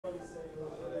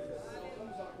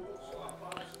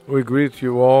We greet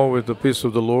you all with the peace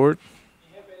of the Lord.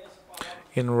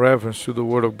 In reverence to the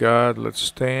Word of God, let's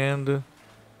stand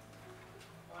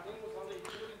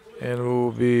and we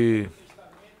will be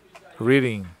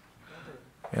reading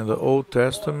in the Old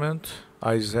Testament,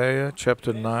 Isaiah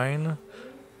chapter 9,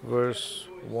 verse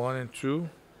 1 and 2.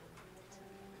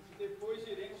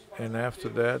 And after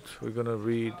that, we're going to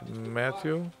read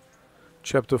Matthew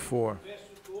chapter 4,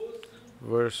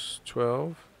 verse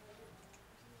 12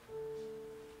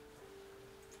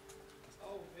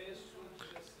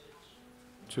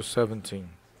 to 17.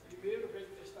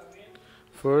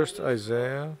 First,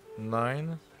 Isaiah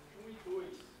 9,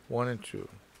 1 and 2.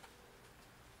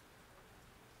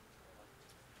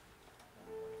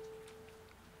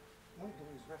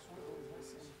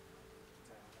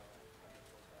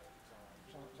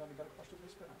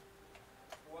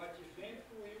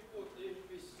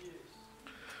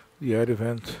 The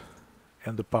advent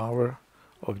and the power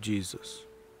of Jesus,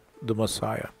 the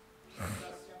Messiah.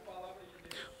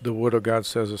 The Word of God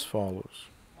says as follows: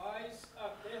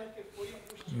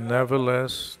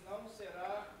 Nevertheless,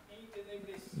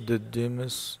 the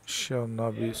Demas shall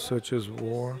not be such as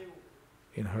war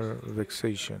in her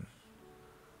vexation.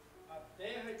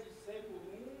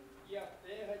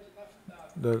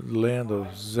 The land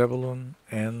of Zebulun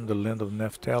and the land of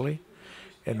Naphtali,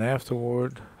 and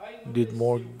afterward did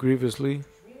more grievously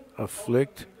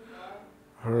afflict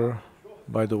her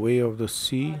by the way of the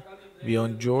sea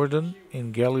beyond Jordan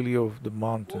in Galilee of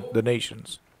the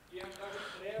nations.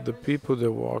 The people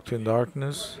that walked in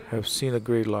darkness have seen a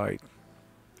great light.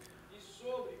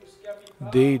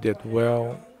 They that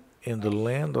dwell in the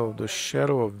land of the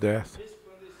shadow of death,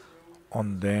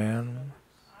 on them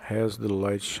has the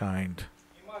light shined.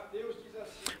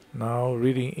 Now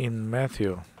reading in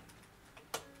Matthew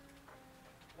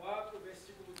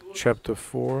chapter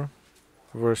 4,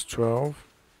 verse 12.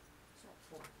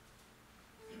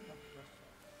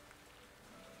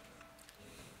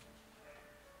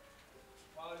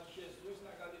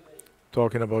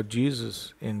 Talking about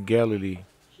Jesus in Galilee.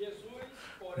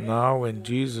 Now when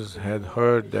Jesus had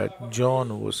heard that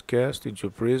John was cast into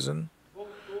prison,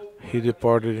 he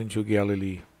departed into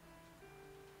Galilee.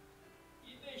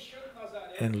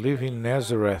 And leaving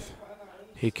Nazareth,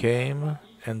 he came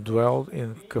and dwelt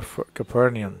in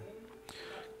Capernaum,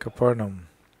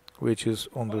 which is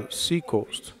on the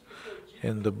seacoast,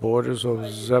 in the borders of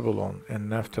Zebulun and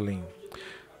Naphtali,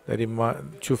 that he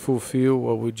might, to fulfill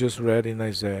what we just read in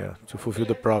Isaiah, to fulfill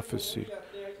the prophecy.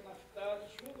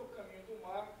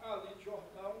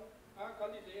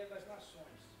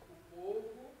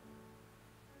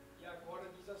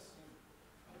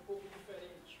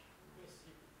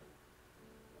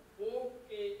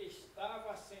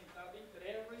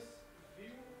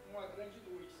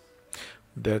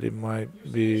 That it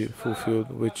might be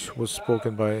fulfilled which was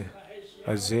spoken by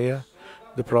Isaiah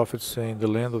the prophet, saying, The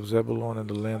land of Zebulun and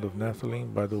the land of Naphtali,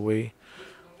 by the way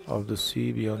of the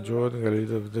sea beyond Jordan,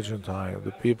 Galilee of the Gentile.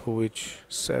 The people which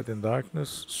sat in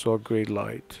darkness saw great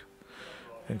light,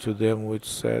 and to them which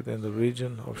sat in the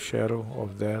region of shadow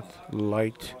of death,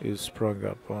 light is sprung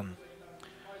upon.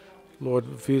 Lord,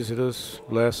 visit us,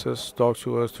 bless us, talk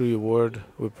to us through your word.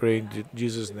 We pray in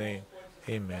Jesus' name.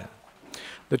 Amen.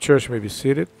 The church may be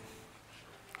seated.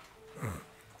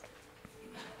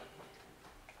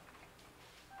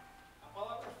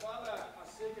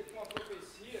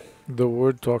 The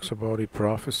word talks about a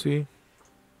prophecy,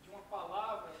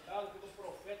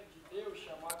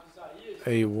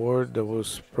 a word that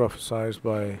was prophesied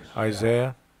by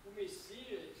Isaiah,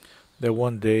 that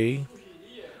one day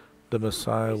the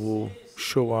Messiah will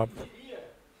show up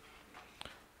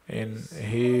and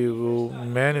he will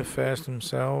manifest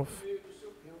himself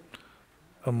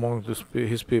among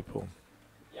his people.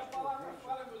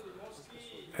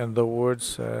 And the word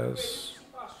says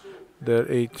that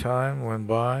a time went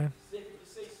by,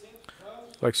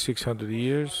 like 600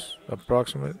 years,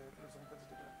 approximate.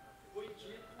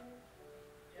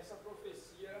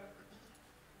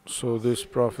 So this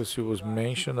prophecy was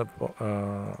mentioned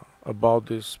about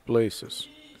these places.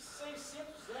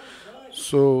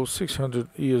 So 600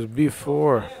 years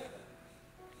before,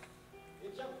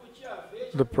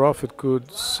 the prophet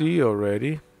could see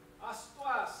already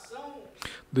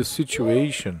the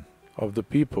situation of the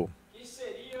people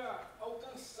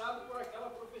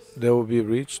that will be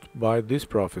reached by this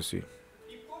prophecy,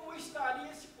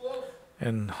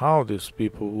 and how these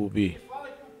people will be.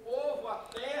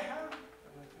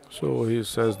 So he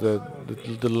says that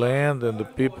the land and the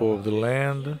people of the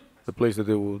land, the place that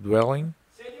they will dwell in,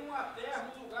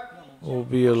 will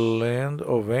be a land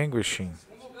of anguishing,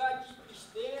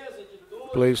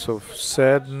 place of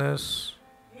sadness,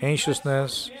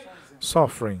 anxiousness,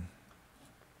 suffering.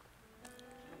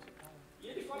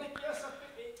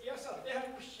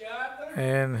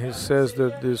 And he says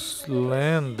that this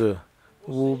land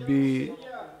will be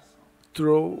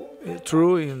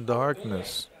through in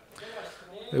darkness.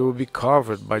 It will be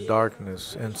covered by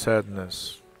darkness and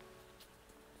sadness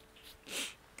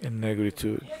and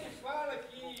negritude.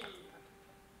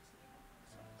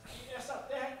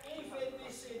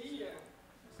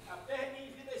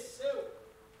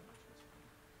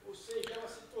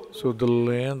 So the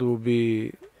land will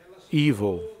be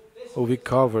evil, will be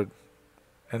covered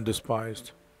and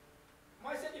despised.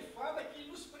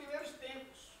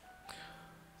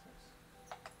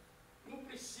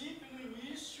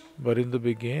 But in the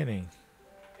beginning,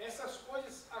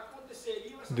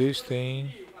 this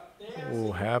thing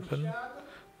will happen.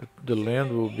 The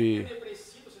land will be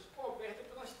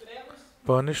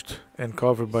punished and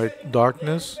covered by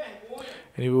darkness,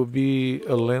 and it will be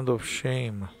a land of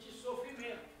shame,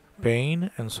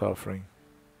 pain, and suffering.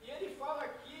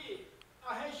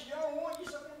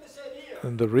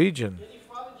 In the region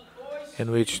in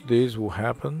which this will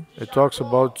happen, it talks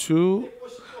about two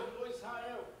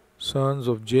sons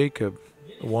of Jacob.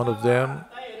 One of them,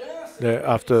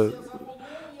 after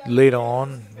later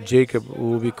on, Jacob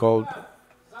will be called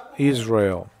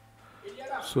Israel.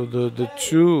 So the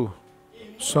two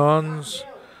sons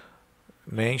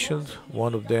mentioned,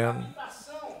 one of them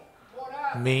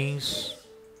means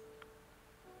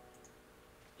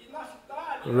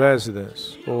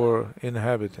residents or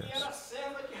inhabitants.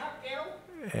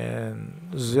 And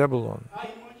Zebulon,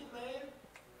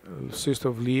 sister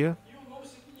of Leah,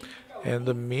 and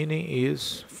the meaning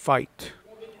is fight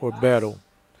or battle,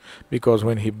 because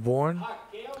when he born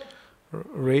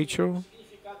Rachel,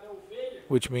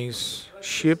 which means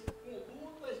sheep,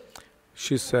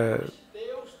 she said,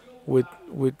 with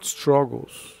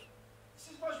struggles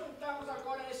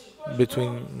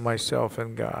between myself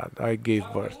and God, I gave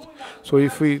birth. So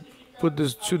if we put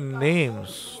these two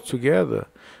names together,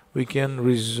 we can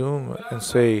resume and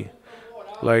say,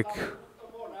 like,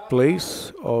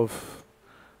 place of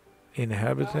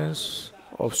inhabitants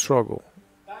of struggle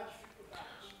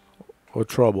or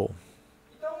trouble,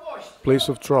 place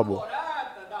of trouble.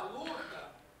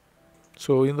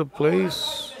 So in the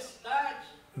place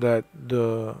that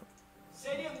the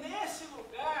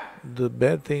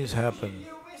bad things happen,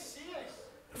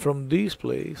 from this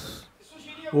place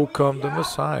will come the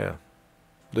Messiah,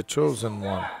 the chosen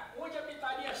one.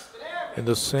 In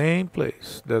the same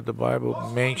place that the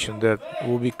Bible mentioned that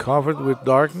will be covered with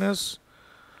darkness,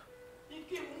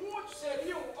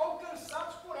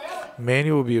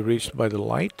 many will be reached by the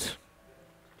light.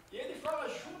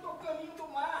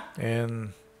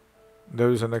 And there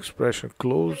is an expression,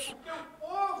 close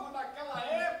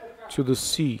to the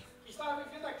sea,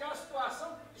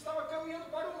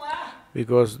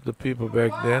 because the people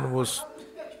back then was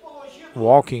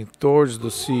walking towards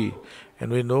the sea, and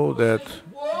we know that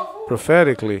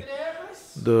prophetically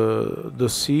the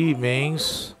sea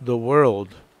means the world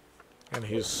and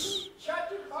his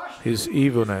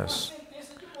evilness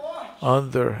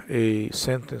under a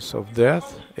sentence of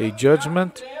death, a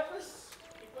judgment.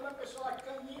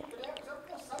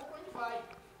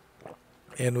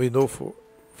 And we know for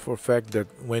a fact that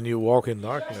when you walk in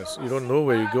darkness, you don't know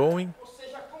where you're going.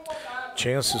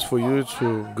 Chances for you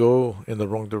to go in the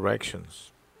wrong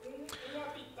directions.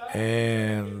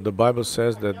 And the Bible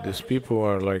says that these people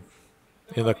are like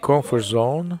in a comfort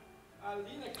zone,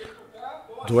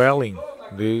 dwelling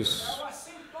this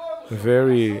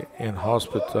very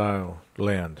inhospitable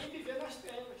land.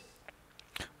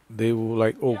 They were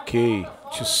like okay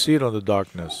to sit on the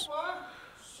darkness,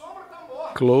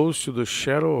 close to the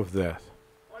shadow of death.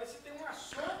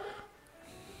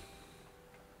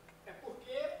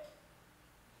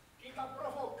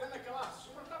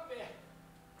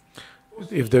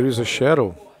 If there is a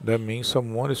shadow, that means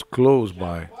someone is close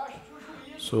by.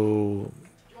 So,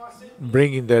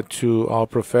 bringing that to our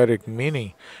prophetic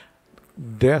meaning,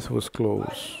 death was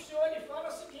close.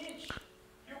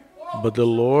 But the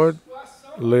Lord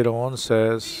later on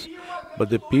says, but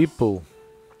the people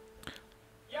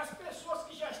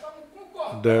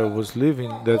that was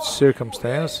living that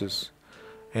circumstances,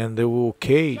 and they were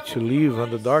okay to live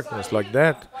under darkness like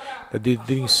that they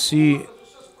didn't see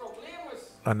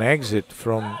an exit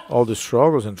from all the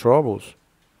struggles and troubles.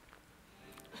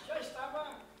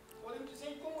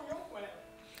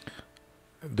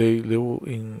 They were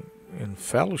in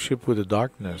fellowship with the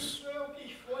darkness.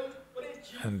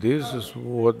 And this is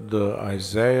what the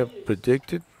Isaiah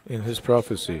predicted in his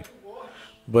prophecy.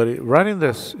 But right in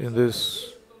this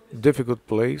difficult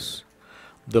place,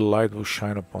 the light will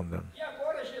shine upon them.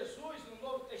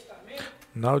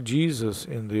 Now Jesus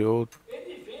in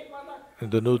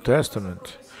the New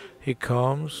Testament, he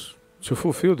comes to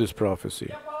fulfill this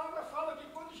prophecy.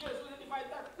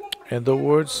 And the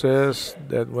word says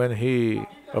that when he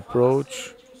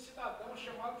approached,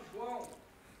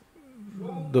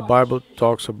 the Bible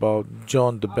talks about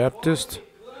John the Baptist,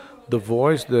 the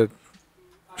voice that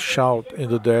shout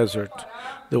in the desert,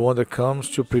 the one that comes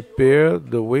to prepare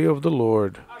the way of the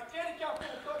Lord,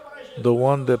 the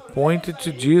one that pointed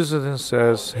to Jesus and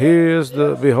says, "Here is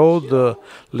behold the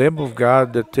Lamb of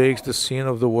God that takes the sin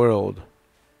of the world."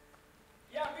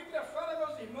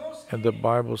 And the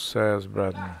Bible says,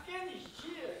 brethren,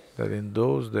 that in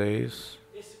those days,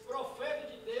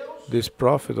 this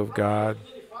prophet of God,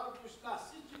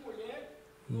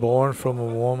 born from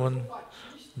a woman,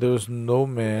 there was no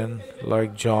man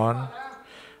like John,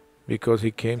 because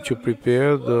he came to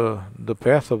prepare the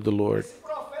path of the Lord.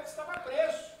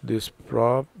 This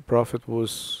prophet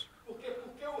was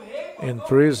in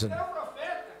prison.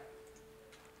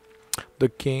 The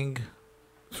king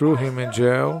threw him in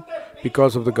jail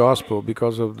because of the gospel,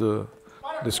 because of the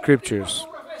scriptures.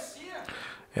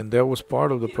 And that was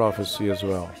part of the prophecy as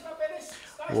well.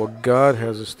 What God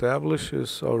has established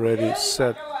is already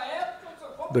set.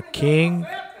 The king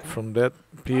from that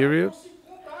period,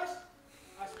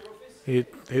 he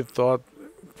thought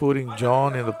putting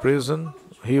John in the prison,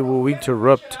 he will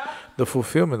interrupt the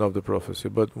fulfillment of the prophecy.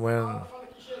 But when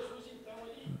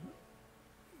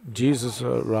Jesus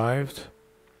arrived,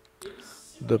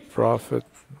 the prophet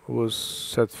was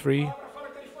set free,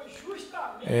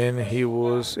 and he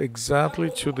was exactly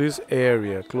to this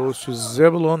area, close to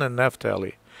Zebulun and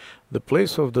Naphtali, the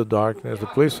place of the darkness,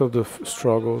 the place of the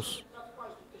struggles.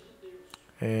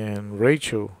 And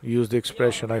Rachel used the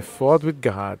expression, "I fought with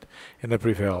God and I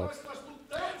prevailed."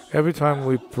 Every time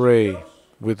we pray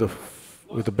with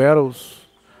the battles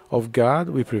of God,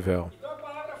 we prevail.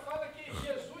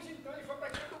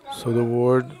 So the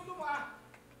word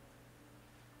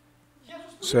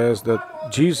says that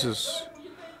Jesus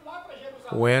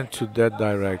went to that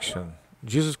direction.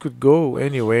 Jesus could go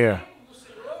anywhere.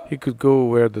 He could go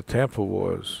where the temple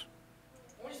was,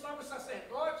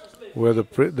 where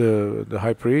the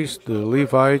high priest, the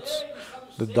Levites,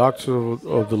 the doctors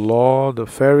of the law, the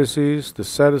Pharisees, the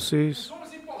Sadducees,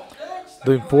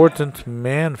 the important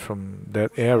men from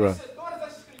that era,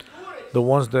 the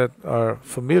ones that are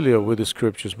familiar with the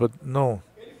scriptures. But no,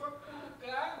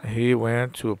 he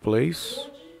went to a place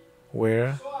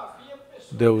where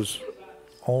there was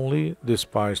only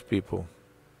despised people,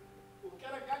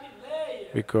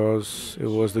 because it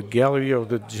was the Galilee of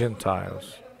the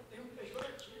Gentiles.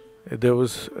 There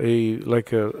was a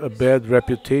bad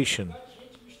reputation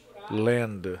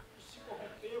land.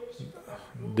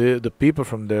 The people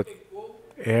from that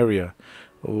area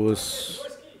was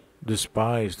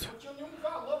despised,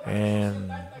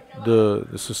 and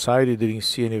the society didn't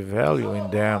see any value in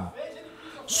them.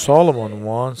 Solomon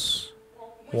once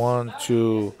wanted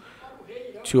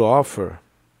to offer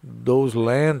those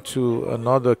land to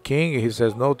another king. He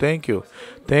says, "No, thank you.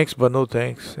 Thanks, but no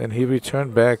thanks." And he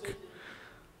returned back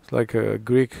like a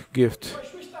Greek gift.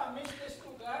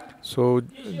 So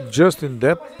just in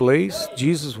that place,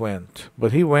 Jesus went.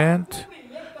 But he went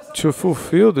to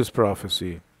fulfill this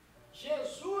prophecy.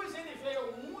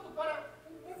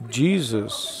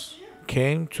 Jesus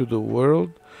came to the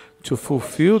world to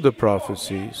fulfill the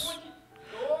prophecies,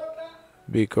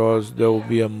 because there will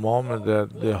be a moment that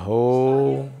the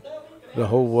whole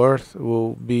earth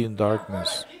will be in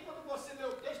darkness.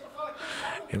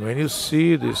 And when you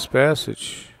see this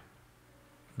passage,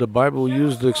 the Bible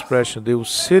used the expression, "they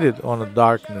will sit it on a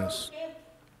darkness."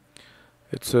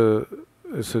 It's a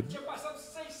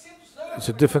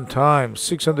different time.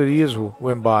 600 years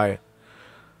went by.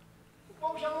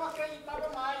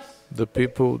 The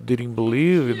people didn't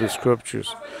believe in the scriptures,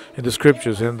 and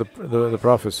the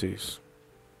prophecies.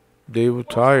 They were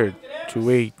tired to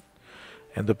wait,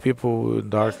 and the people were in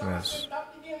darkness.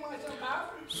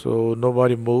 So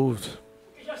nobody moved.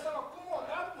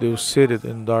 They were seated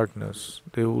in darkness.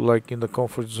 They were like in the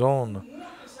comfort zone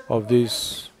of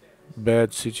this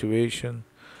bad situation,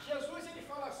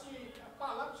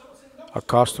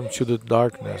 accustomed to the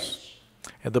darkness.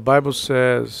 And the Bible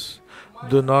says,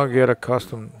 "Do not get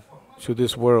accustomed to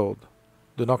this world.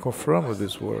 Do not conform with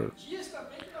this world."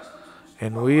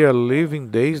 And we are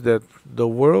living days that the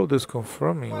world is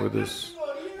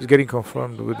getting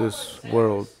conformed with this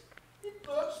world.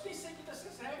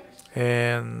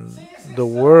 And the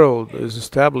world is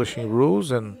establishing rules,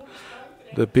 and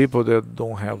the people that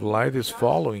don't have light is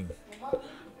following.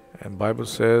 And Bible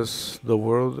says the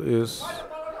world is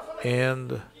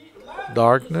in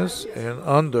darkness and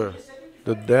under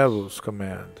the devil's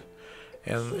command.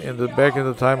 And back in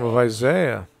the time of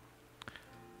Isaiah,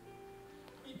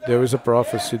 there is a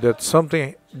prophecy that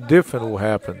something different will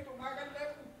happen.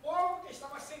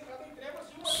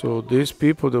 So these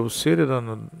people that were seated on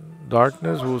the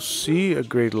darkness will see a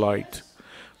great light.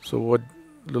 So what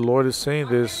the Lord is saying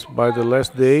is, by the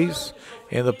last days,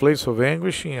 in the place of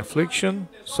anguish, affliction,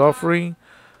 suffering,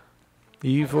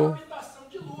 evil,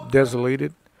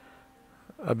 desolated,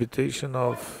 habitation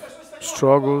of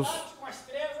struggles,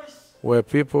 where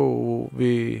people will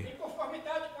be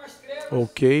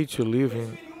okay to live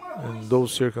in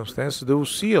those circumstances, they will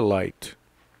see a light.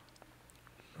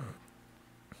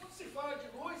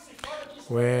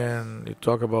 When you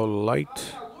talk about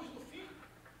light,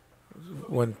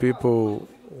 when people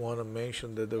want to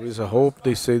mention that there is a hope,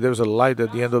 they say there's a light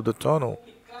at the end of the tunnel.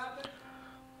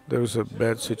 There's a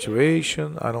bad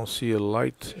situation, I don't see a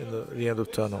light in the end of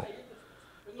the tunnel.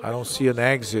 I don't see an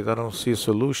exit, I don't see a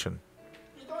solution.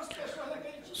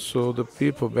 So the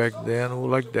people back then were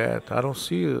like that. I don't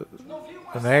see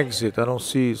an exit, I don't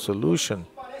see a solution.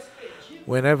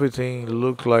 When everything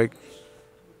looked like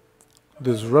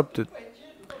disrupted,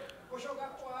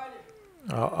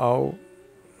 I'll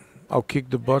kick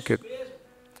the bucket.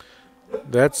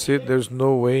 That's it, there's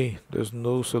no way, there's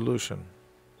no solution.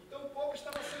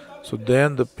 So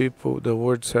then the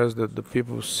word says that the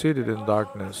people seated in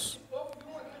darkness,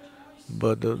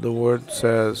 but the word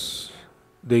says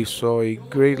they saw a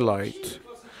great light.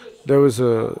 There was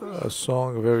a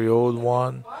song, a very old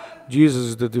one, Jesus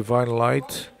is the divine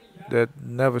light that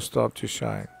never stopped to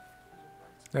shine,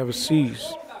 never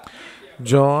ceased.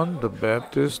 John the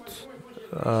Baptist,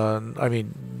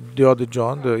 the other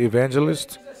John, the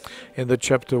evangelist, in the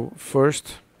chapter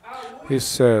 1st, he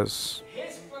says,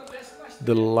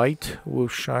 the light will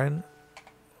shine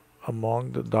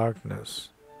among the darkness.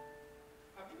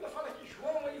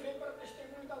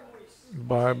 The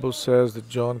Bible says that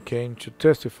John came to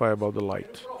testify about the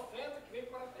light.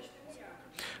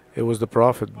 It was the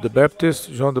prophet. The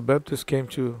Baptist, John the Baptist, came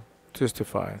to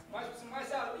testify.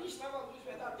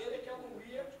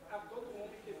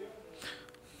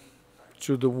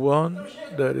 To the one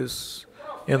that is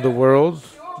in the world,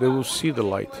 they will see the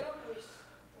light.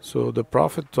 So the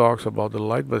prophet talks about the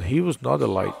light, but he was not the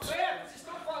light.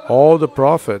 All the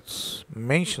prophets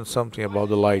mentioned something about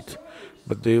the light,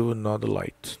 but they were not the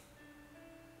light.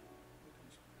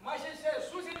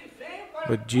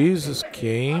 But Jesus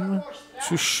came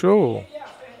to show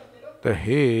that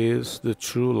He is the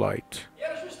true light.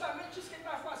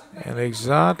 And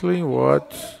exactly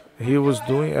what He was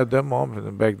doing at that moment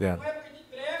and back then.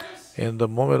 In the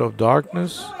moment of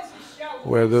darkness,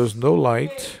 where there's no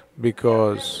light,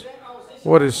 because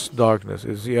what is darkness?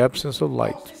 It's the absence of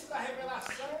light,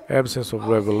 absence of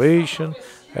revelation,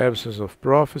 absence of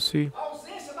prophecy,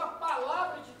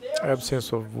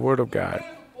 absence of Word of God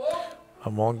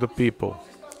among the people.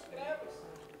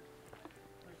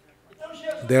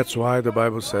 That's why the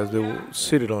Bible says they were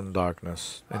seated on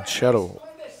darkness and shadow.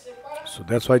 So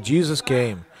that's why Jesus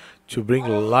came, to bring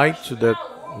light to that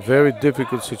very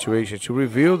difficult situation, to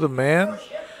reveal the man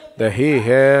that he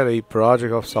had a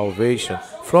project of salvation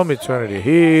from eternity.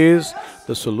 He is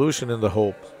the solution and the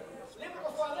hope.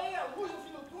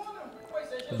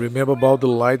 Remember about the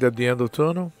light at the end of the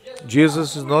tunnel?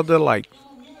 Jesus is not the light.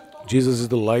 Jesus is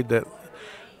the light that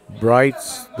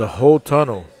brights the whole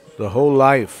tunnel, the whole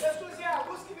life.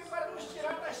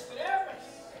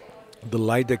 The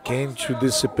light that came to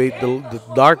dissipate the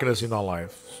darkness in our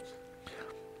lives.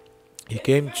 He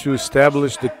came to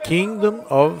establish the kingdom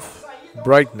of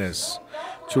brightness,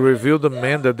 to reveal the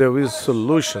man that there is a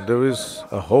solution, there is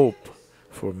a hope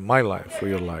for my life, for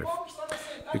your life.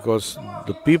 Because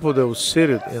the people that were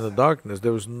seated in the darkness,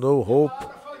 there was no hope.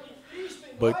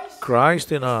 But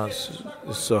Christ in us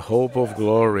is a hope of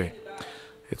glory.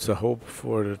 It's a hope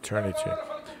for eternity.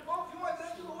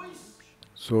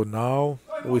 So now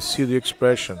we see the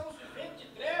expression,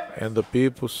 and the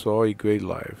people saw a great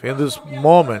light. In this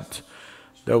moment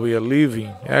that we are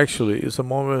living, actually, it's a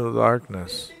moment of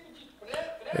darkness.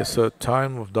 It's a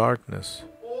time of darkness.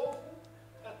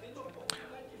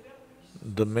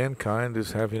 The mankind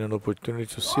is having an opportunity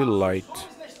to see light.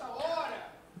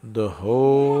 The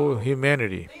whole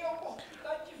humanity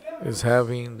is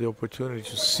having the opportunity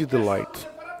to see the light.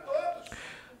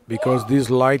 Because this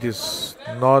light is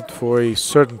not for a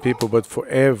certain people, but for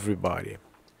everybody.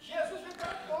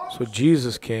 So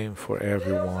Jesus came for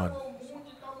everyone.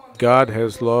 God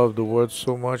has loved the world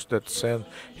so much that sent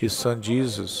His Son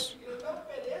Jesus.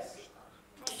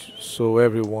 So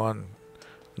everyone,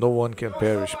 no one can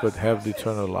perish, but have the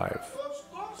eternal life.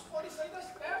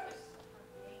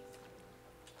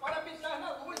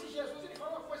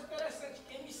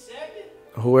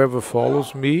 whoever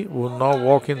follows me will not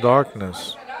walk in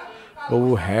darkness, but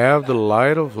will have the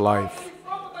light of life.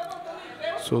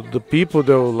 So the people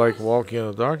that will like walking in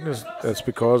the darkness, that's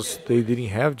because they didn't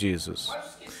have Jesus.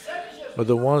 But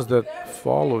the ones that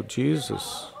follow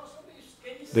Jesus,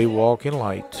 they walk in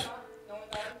light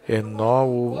and not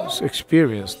will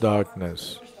experience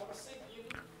darkness.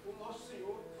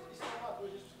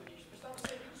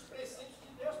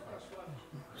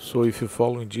 So if you're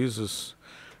following Jesus,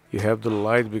 you have the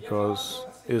light because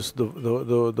it's the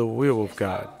will of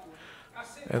God.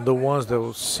 And the ones that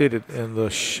will sit in the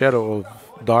shadow of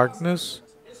darkness,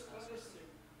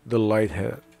 the light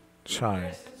had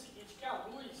shined.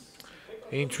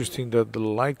 Interesting that the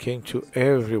light came to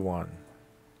everyone,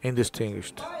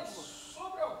 indistinguished.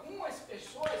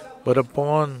 But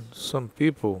upon some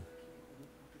people,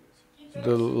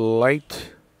 the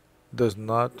light does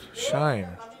not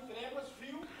shine.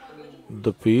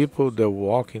 The people that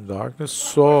walk in darkness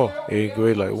saw a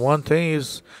great light. One thing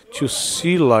is to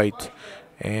see light,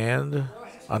 and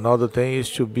another thing is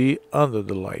to be under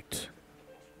the light.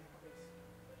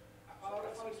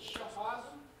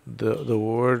 The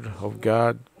word of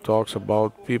God talks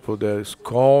about people that is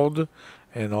called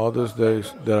and others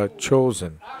that are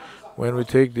chosen. When we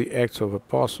take the Acts of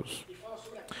Apostles,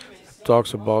 it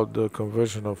talks about the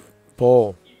conversion of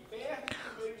Paul.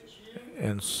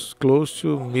 And close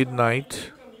to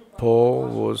midnight, Paul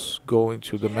was going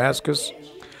to Damascus.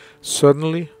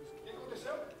 Suddenly,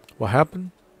 what happened?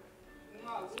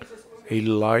 A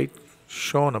light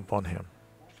shone upon him,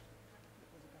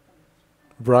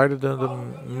 brighter than the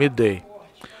midday.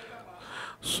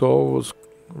 Saul was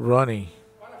running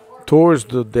towards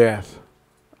the death,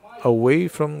 away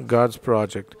from God's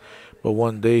project, but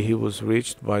one day he was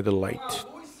reached by the light.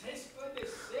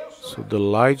 So the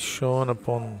light shone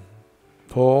upon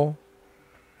Paul,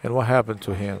 and what happened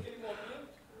to him?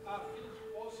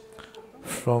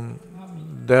 From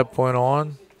that point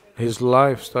on, his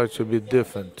life started to be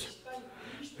different,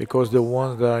 because the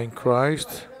ones that are in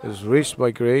Christ is reached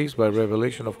by grace, by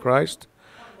revelation of Christ.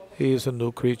 He is a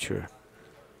new creature.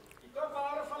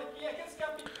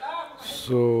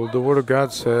 So the Word of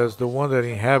God says, the one that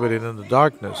inhabited in the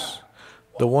darkness,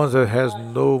 the ones that has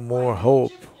no more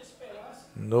hope,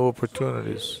 no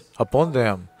opportunities, upon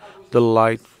them the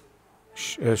light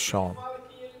has shone.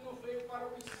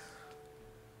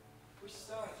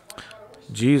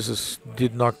 Jesus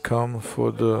did not come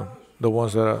for the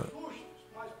ones that are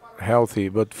healthy,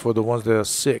 but for the ones that are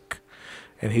sick.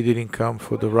 And he didn't come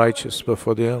for the righteous, but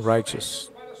for the unrighteous.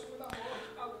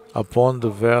 Upon the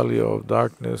valley of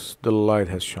darkness, the light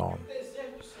has shone.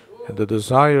 And the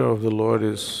desire of the Lord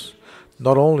is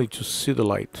not only to see the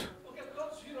light,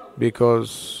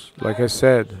 because, like I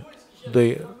said,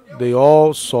 they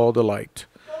all saw the light.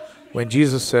 When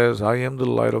Jesus says, I am the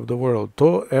light of the world,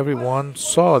 everyone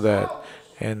saw that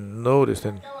and noticed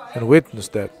and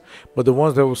witnessed that. But the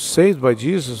ones that were saved by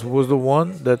Jesus was the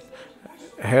one that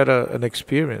had an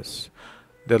experience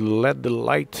that let the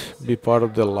light be part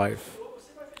of their life.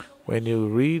 When you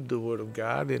read the Word of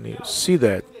God and you see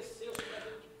that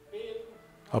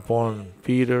upon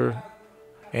Peter,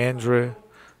 Andrew,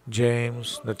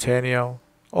 James, Nathaniel,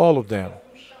 all of them,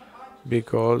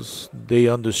 because they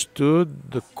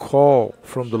understood the call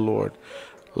from the Lord.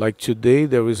 Like today,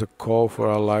 there is a call for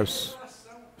our lives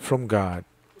from God.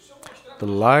 The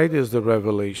light is the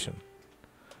revelation.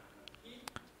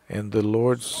 And the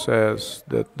Lord says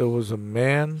that there was a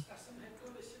man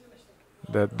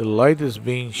that the light is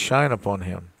being shined upon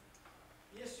him.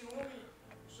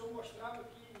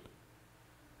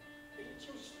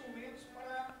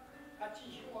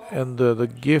 And the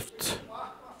gift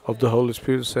of the Holy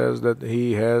Spirit says that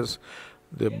he has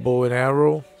the bow and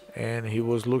arrow, and he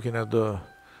was looking at the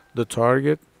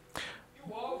target,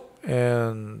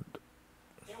 and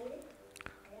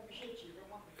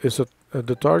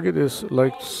the target is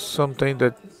like something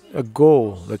that a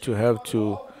goal that you have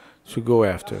to go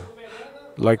after.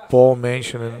 Like Paul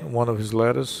mentioned in one of his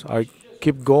letters, I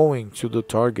keep going to the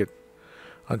target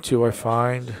until I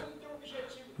find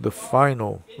the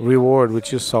final reward,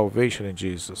 which is salvation in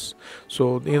Jesus.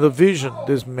 So in the vision,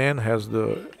 this man has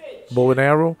the bow and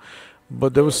arrow,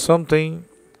 but there was something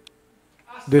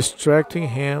distracting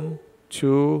him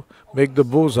to make the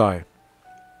bullseye.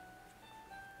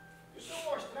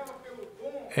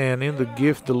 And in the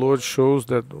gift, the Lord shows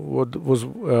that what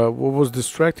was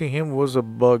distracting him was a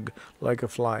bug, like a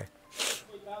fly.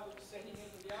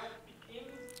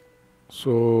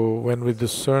 So when we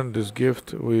discern this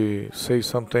gift, we say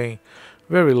something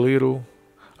very little,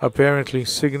 apparently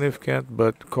insignificant,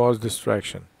 but cause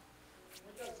distraction.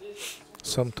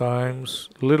 Sometimes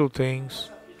little things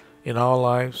in our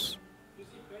lives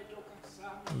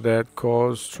that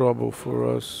cause trouble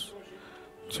for us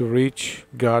to reach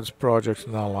God's projects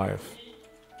in our life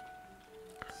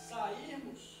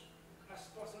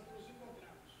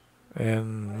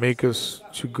and make us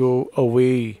to go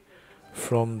away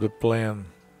from the plan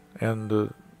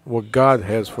and what God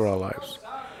has for our lives.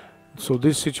 So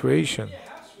this situation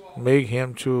make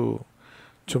him to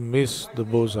miss the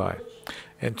bullseye.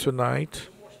 And tonight,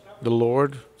 the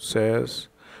Lord says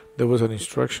there was an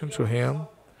instruction to him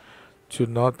to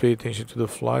not pay attention to the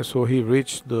fly, so he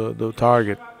reached the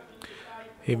target.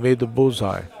 He made the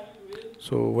bullseye.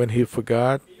 So when he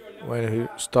forgot, when he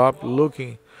stopped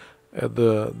looking at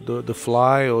the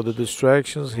fly or the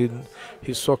distractions,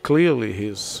 he saw clearly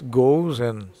his goals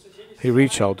and he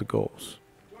reached out the goals.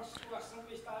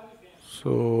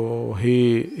 So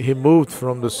he moved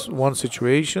from this one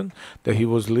situation that he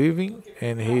was living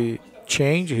and he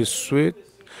changed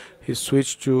he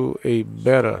switched to a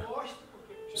better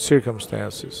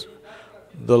circumstances.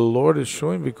 The Lord is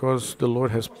showing because the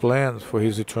Lord has plans for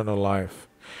his eternal life.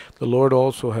 The Lord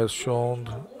also has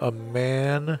shown a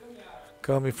man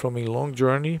coming from a long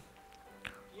journey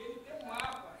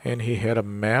and he had a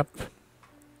map.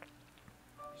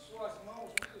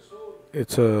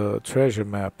 It's a treasure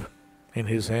map in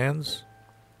his hands.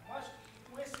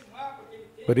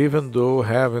 But even though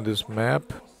having this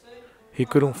map, he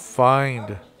couldn't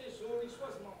find.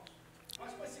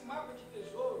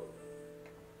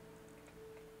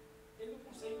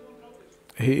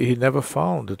 He never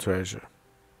found the treasure.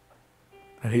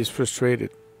 And he's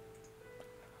frustrated.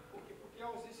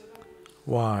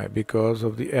 Why? Because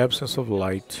of the absence of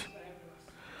light.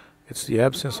 It's the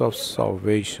absence of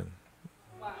salvation.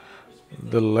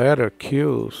 The letter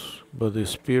kills, but the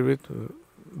spirit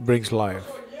brings life.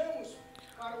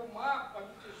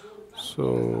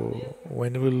 So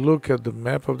when we look at the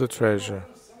map of the treasure,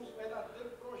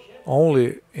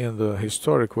 only in the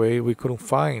historic way we couldn't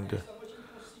find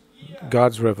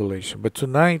God's revelation. But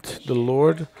tonight the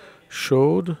Lord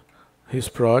showed his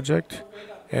project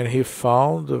and he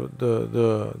found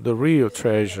the real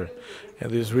treasure.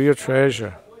 And this real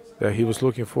treasure that he was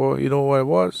looking for, you know what it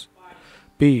was?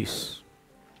 Peace.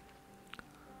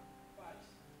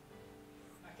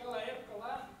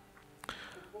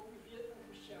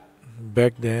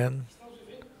 Back then,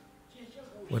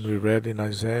 when we read in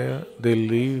Isaiah, they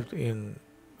lived in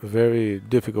very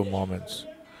difficult moments.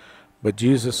 But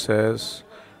Jesus says,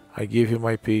 I give you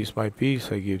my peace I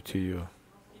give to you.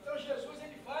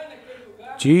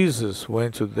 Jesus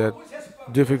went to that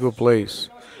difficult place,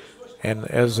 and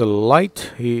as a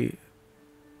light, he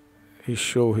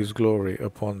showed his glory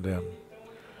upon them.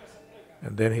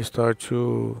 And then he started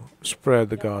to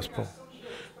spread the gospel.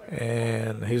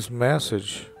 And his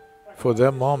message for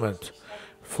that moment,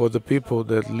 for the people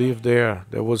that lived there,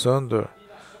 that was under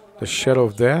the shadow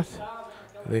of death,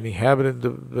 that inhabited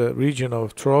the region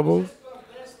of trouble,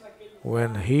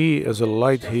 when he, as a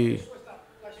light, he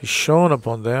shone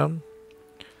upon them,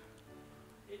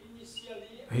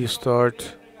 he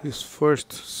started his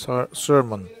first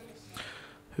sermon,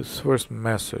 his first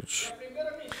message.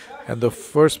 And the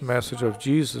first message of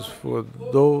Jesus for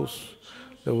those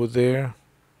that were there,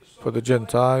 for the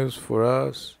Gentiles, for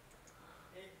us,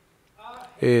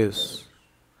 is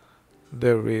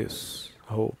there is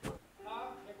hope.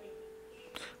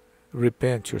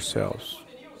 Repent yourselves.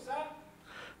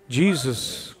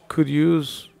 Jesus could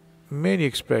use many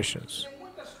expressions.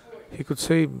 He could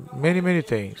say many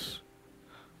things.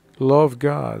 Love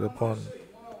God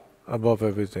above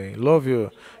everything. Love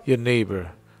your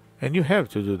neighbor. And you have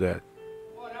to do that.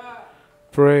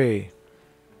 Pray.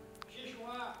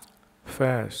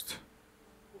 Fast.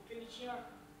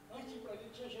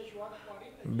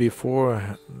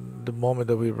 Before the moment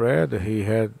that we read, he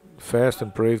had fasted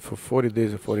and prayed for 40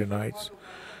 days and 40 nights.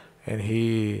 And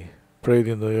he prayed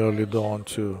in the early dawn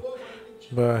too.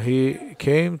 But he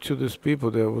came to these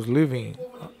people that was living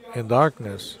in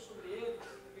darkness.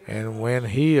 And when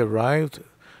he arrived,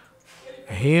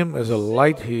 him as a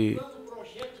light, he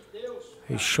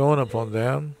shone upon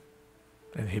them.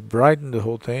 And he brightened the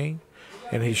whole thing.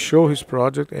 And he showed his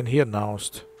project and he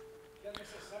announced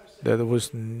that it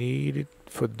was needed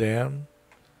for them.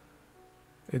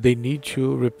 They need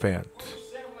to repent.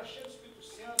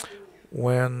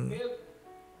 When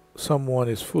someone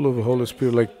is full of the Holy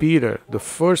Spirit, like Peter, the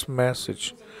first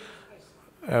message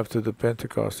after the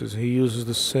Pentecostals, he uses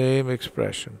the same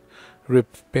expression,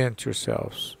 repent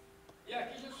yourselves.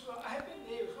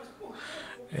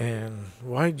 And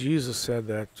why Jesus said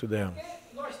that to them?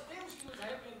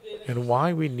 And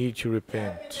why we need to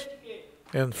repent?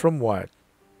 And from what?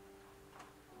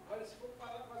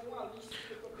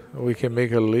 We can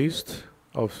make a list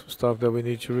of stuff that we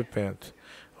need to repent.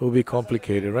 will be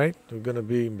complicated, right? We're going to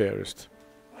be embarrassed.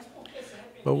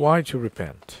 But why to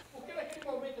repent?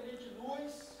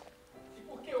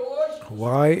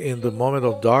 Why in the moment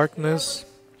of darkness,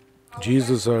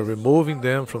 Jesus are removing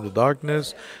them from the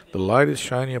darkness, the light is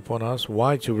shining upon us.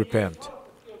 Why to repent?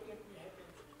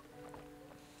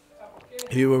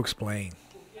 He will explain.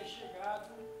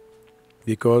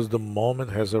 Because the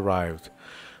moment has arrived.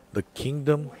 The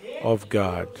kingdom of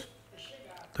God.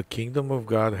 The kingdom of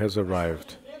God has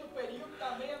arrived.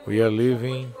 We are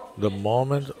living the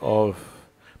moment of,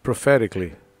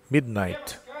 prophetically,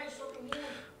 midnight.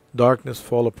 Darkness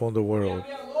fall upon the world.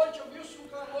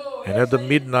 And at the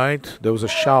midnight there was a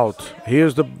shout.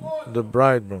 Here's the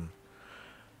bridegroom.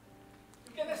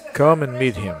 Come and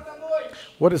meet him.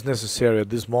 What is necessary at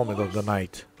this moment of the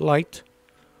night? Light.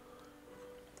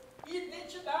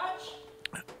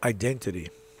 Identity.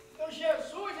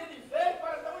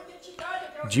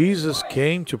 Jesus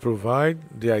came to provide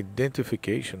the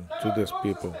identification to these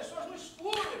people.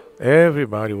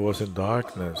 Everybody was in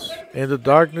darkness. In the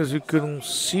darkness you couldn't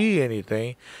see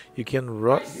anything. You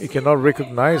cannot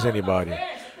recognize anybody.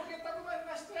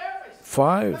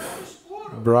 5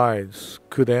 brides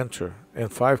could enter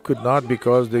and 5 could not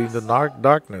because they're in the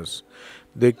darkness.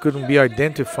 They couldn't be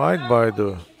identified by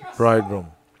the bridegroom.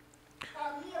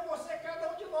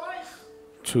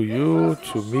 To you,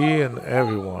 to me, and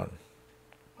everyone.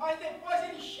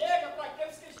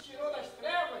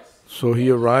 So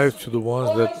he arrived to the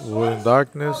ones that were in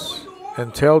darkness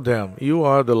and tell them, you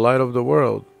are the light of the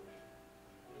world.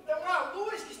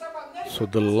 So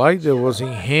the light that was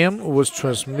in him was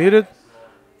transmitted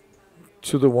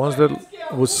to the ones that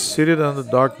was seated in the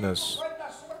darkness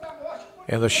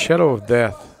and the shadow of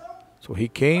death. So he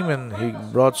came and he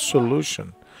brought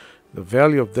solution, the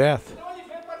valley of death.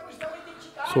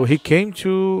 So he came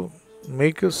to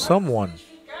make us someone,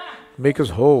 make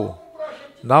us whole.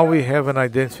 Now we have an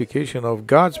identification of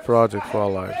God's project for our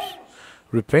lives.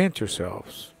 Repent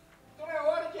yourselves.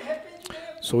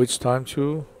 So it's time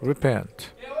to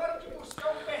repent.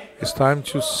 It's time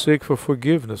to seek for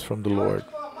forgiveness from the Lord.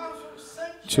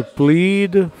 To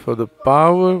plead for the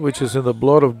power which is in the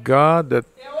blood of God that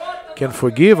can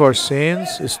forgive our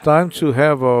sins. It's time to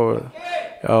have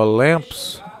our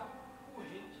lamps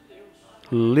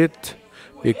lit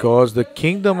because the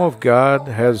kingdom of God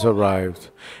has arrived.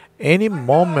 Any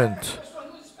moment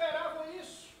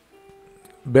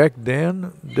back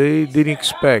then they didn't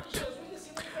expect.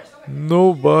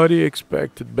 Nobody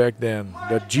expected back then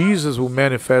that Jesus will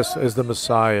manifest as the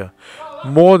Messiah.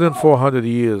 More than 400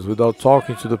 years without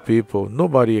talking to the people.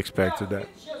 Nobody expected that.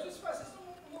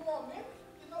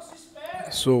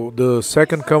 So the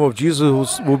second coming of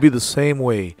Jesus will be the same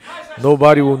way.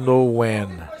 Nobody will know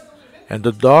when. And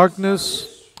the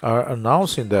darkness are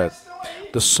announcing that.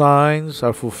 The signs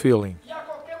are fulfilling.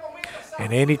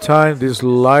 And anytime this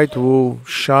light will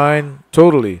shine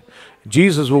totally,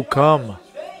 Jesus will come.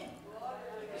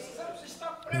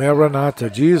 Maranatha,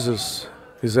 Jesus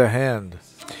is at hand.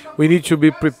 We need to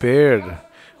be prepared.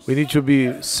 We need to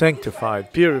be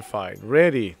sanctified, purified,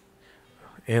 ready.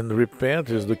 And repent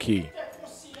is the key.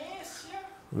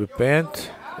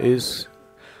 Repent is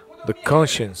the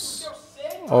conscience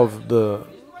of the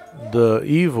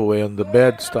evil and the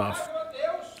bad stuff.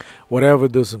 Whatever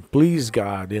doesn't please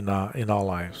God in our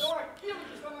lives.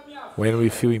 When we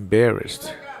feel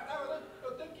embarrassed,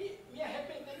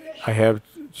 I have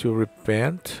to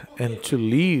repent and to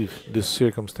leave the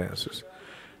circumstances.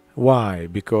 Why?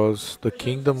 Because the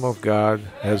kingdom of God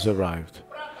has arrived.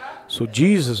 So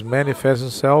Jesus manifests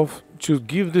himself to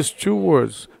give these 2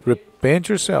 words. Repent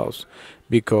yourselves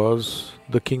because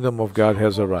the kingdom of God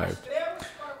has arrived.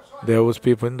 There was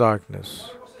people in darkness.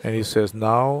 And he says,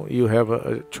 now you have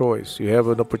a choice. You have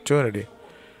an opportunity.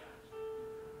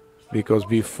 Because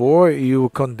before you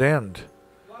were condemned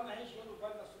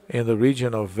in the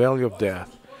region of valley of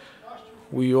death,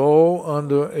 we all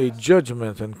under a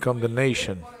judgment and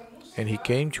condemnation. And he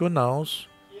came to announce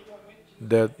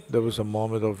that there was a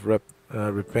moment of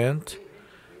repent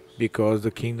because the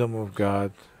kingdom of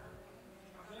God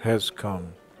has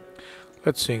come.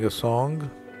 Let's sing a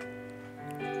song.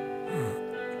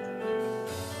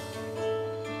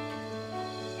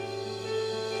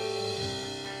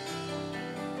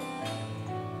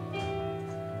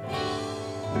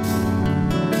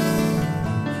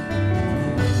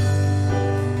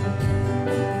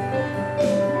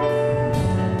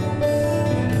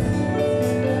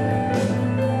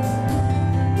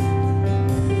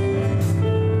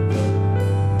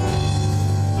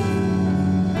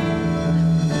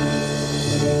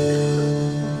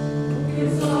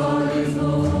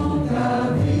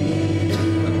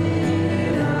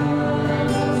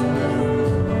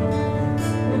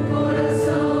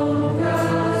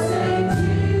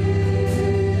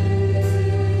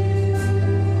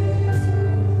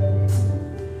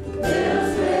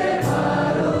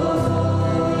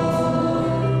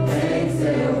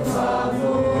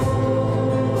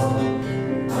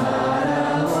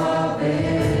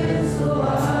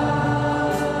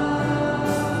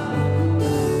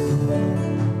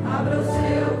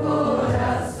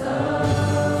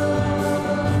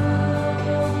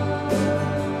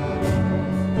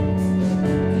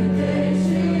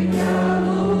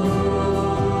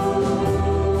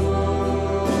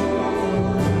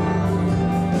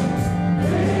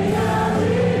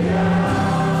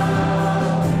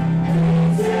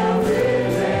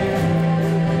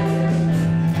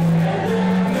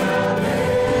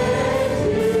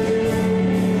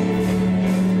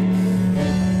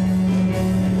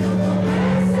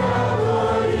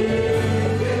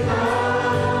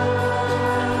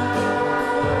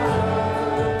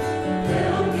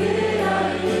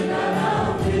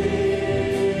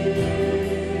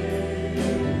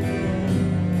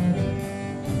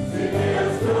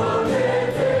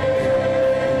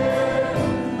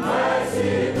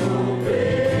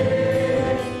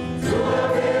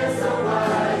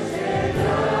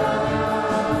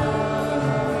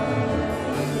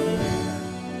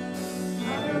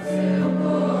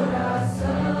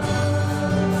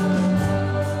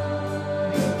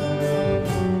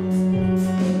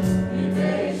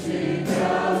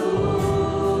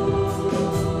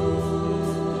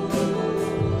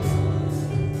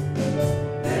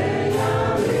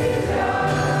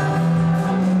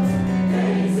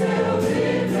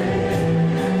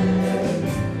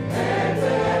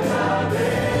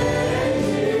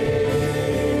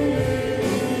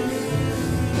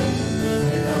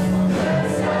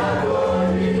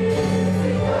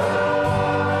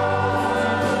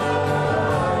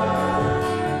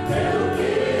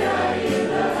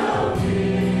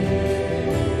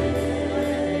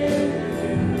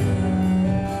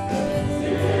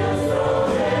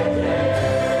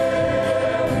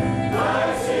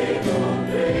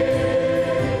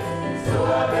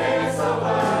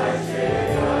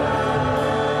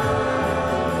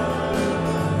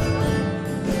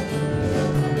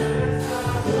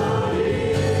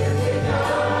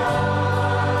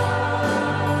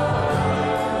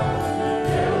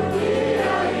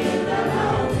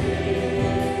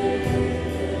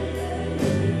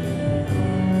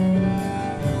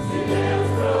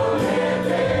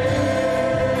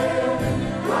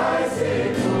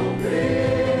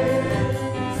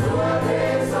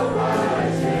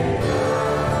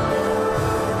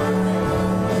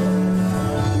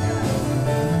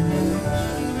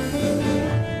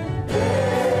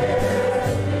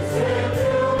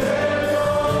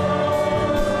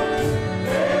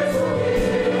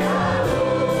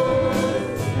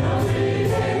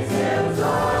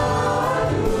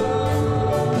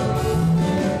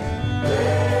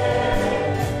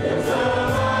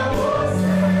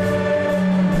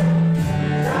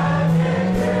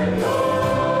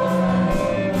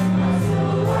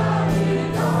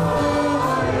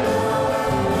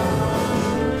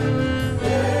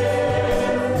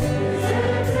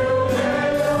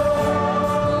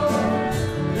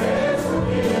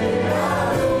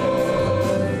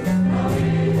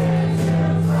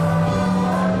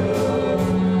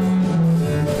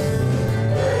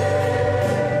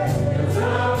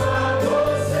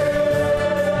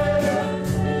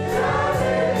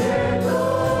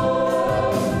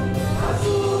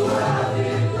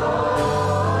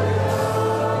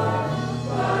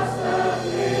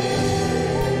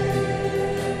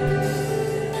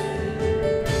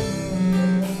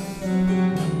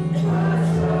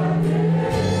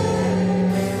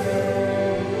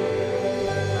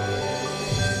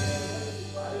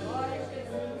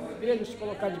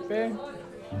 ficar de pé.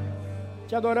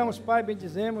 Te adoramos, Pai,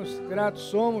 bendizemos, gratos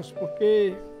somos,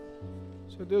 porque,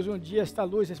 Senhor Deus, um dia esta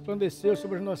luz resplandeceu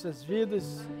sobre as nossas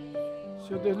vidas.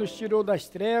 Senhor Deus, nos tirou das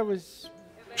trevas.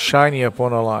 Shining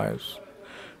upon our lives.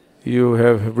 You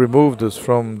have removed us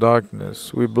from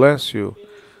darkness. We bless you.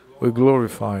 We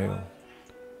glorify you.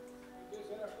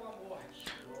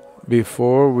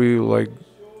 Before we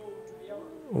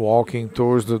walking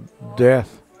towards the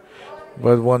death,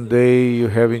 but one day you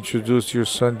have introduced your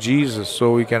son Jesus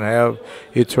so we can have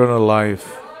eternal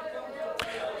life.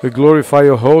 We glorify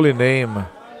your holy name.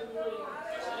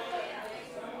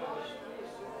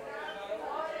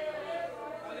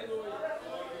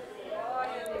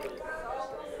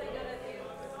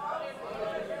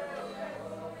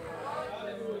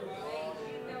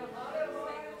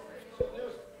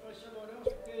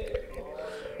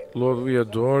 Lord, we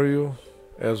adore you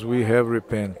as we have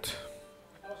repent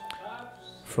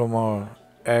from our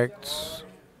acts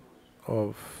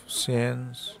of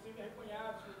sins.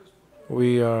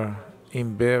 We are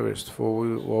embarrassed for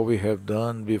what we have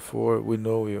done before we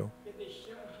know you.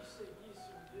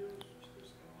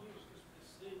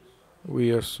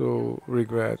 We are so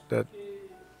regret that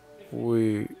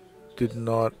we did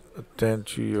not attend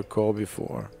to your call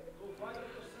before.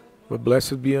 But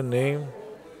blessed be your name,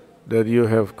 that you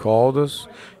have called us,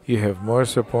 you have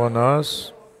mercy upon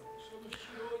us,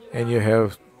 and you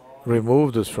have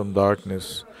removed us from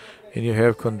darkness, and you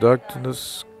have conducted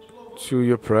us to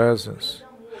your presence.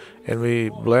 And we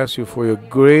bless you for your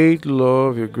great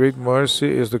love, your great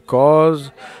mercy is the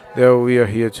cause that we are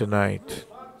here tonight.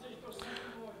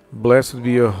 Blessed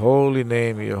be your holy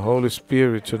name, your Holy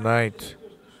Spirit tonight,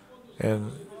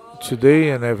 and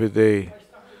today and every day,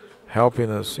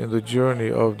 helping us in the journey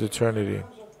of eternity.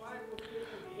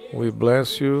 We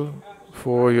bless you,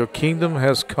 for your kingdom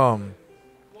has come.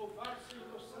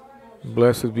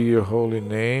 Blessed be your holy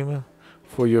name,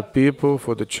 for your people,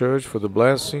 for the church, for the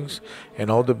blessings, and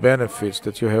all the benefits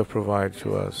that you have provided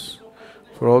to us.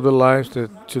 For all the lives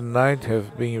that tonight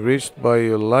have been enriched by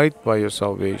your light, by your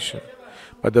salvation,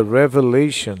 by the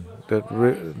revelation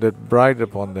that bright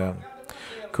upon them,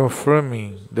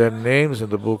 confirming their names in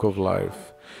the book of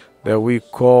life, that we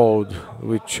called,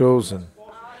 we chosen.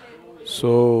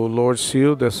 So, Lord,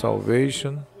 seal their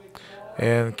salvation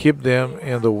and keep them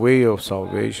in the way of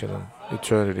salvation and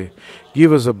eternity.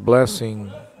 Give us a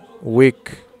blessing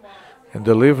week and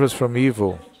deliver us from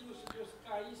evil.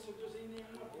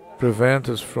 Prevent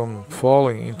us from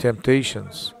falling in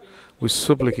temptations. We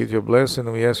supplicate your blessing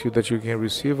and we ask you that you can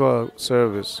receive our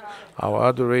service, our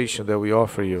adoration that we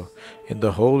offer you in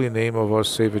the holy name of our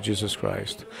Savior Jesus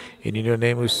Christ. And in your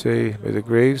name we say, may the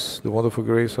grace, the wonderful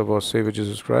grace of our Savior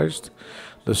Jesus Christ,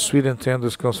 the sweet and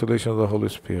tender consolation of the Holy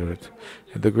Spirit,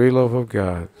 and the great love of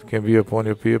God can be upon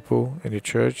your people and your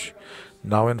church,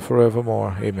 now and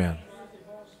forevermore. Amen.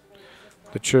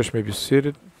 The church may be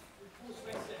seated.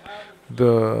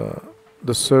 The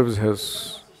service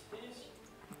has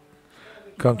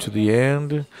come to the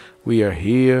end. We are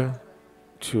here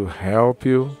to help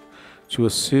you, to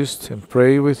assist and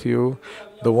pray with you.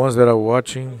 The ones that are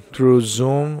watching through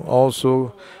Zoom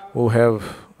also will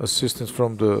have assistance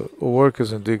from the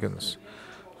workers and deacons.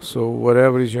 So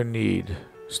whatever is your need,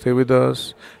 stay with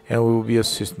us and we will be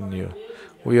assisting you.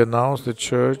 We announce the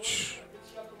church,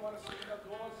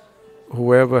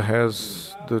 whoever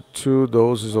has the 2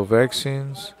 doses of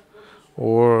vaccines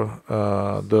or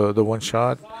the one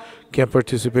shot can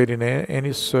participate in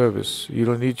any service. You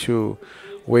don't need to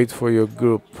wait for your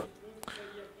group.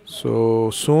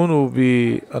 So soon will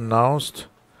be announced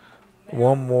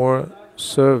one more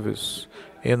service.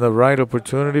 In the right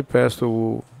opportunity, Pastor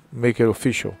will make it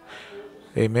official.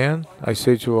 Amen. I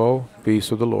say to all,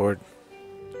 peace of the Lord.